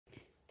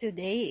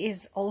Today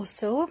is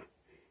also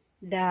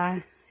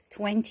the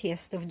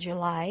 20th of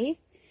July,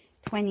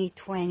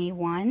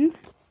 2021,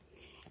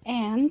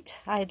 and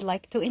I'd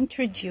like to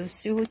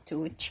introduce you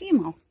to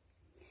Chimo.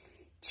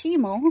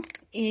 Chimo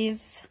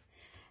is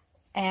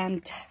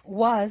and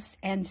was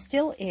and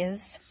still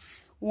is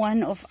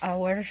one of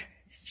our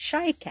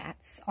shy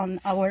cats on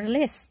our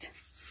list.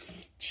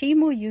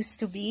 Chimo used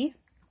to be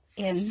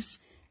in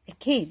a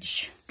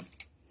cage.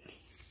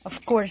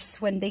 Of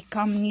course, when they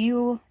come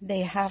new,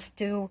 they have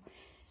to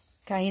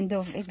kind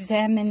of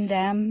examine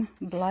them,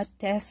 blood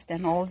test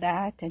and all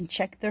that, and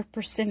check their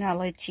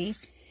personality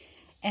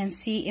and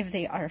see if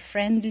they are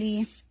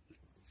friendly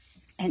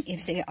and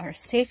if they are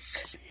sick.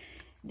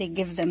 They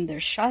give them their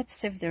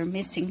shots. If they're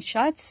missing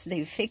shots,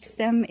 they fix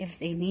them if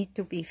they need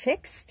to be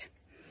fixed,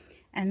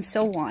 and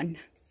so on.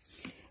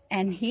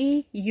 And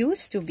he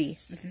used to be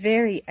a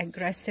very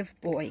aggressive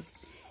boy.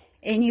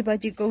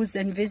 Anybody goes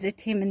and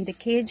visit him in the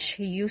cage,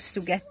 he used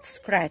to get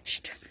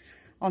scratched.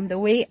 On the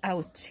way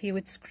out, he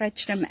would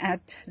scratch them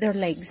at their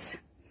legs.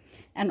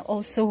 And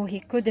also, he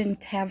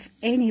couldn't have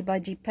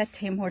anybody pet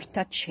him or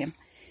touch him.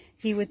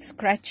 He would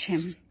scratch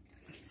him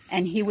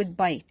and he would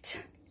bite.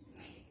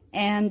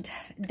 And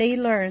they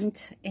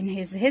learned in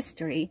his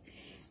history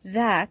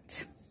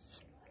that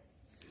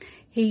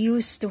he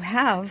used to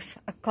have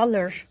a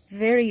collar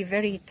very,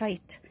 very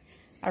tight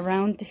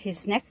around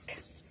his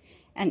neck,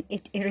 and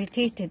it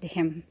irritated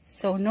him.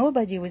 So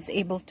nobody was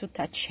able to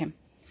touch him.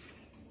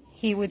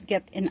 He would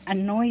get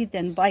annoyed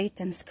and bite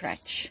and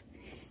scratch.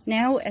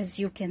 Now, as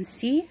you can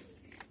see,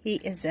 he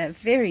is a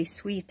very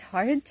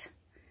sweetheart,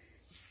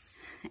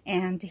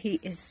 and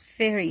he is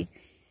very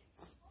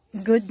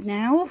good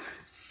now,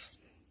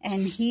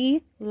 and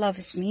he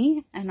loves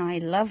me, and I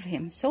love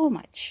him so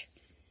much.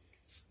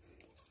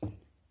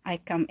 I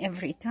come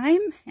every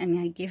time, and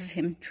I give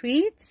him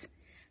treats.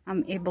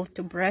 I'm able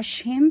to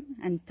brush him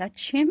and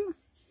touch him.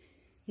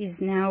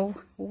 He's now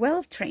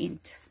well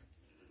trained.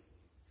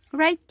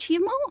 Right,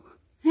 Chimo?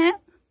 Huh?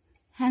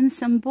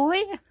 Handsome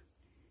boy?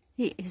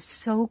 He is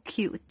so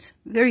cute,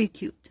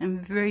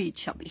 and very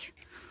chubby.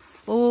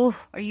 Oh,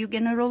 are you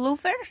gonna roll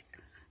over?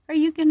 Are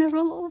you gonna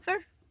roll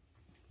over?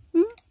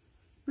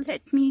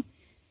 Let me.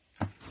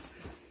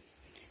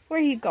 Where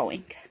are you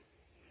going?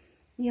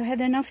 You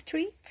had enough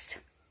treats?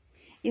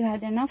 You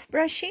had enough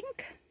brushing?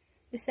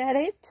 Is that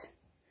it?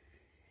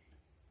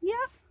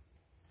 Yeah?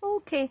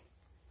 Okay.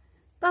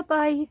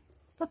 Bye-bye.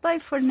 Bye-bye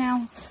for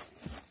now.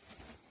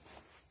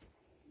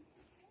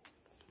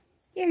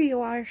 Here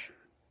you are.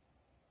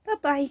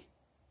 Bye-bye.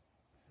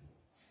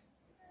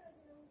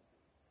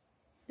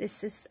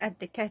 This is at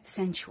the cat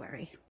sanctuary.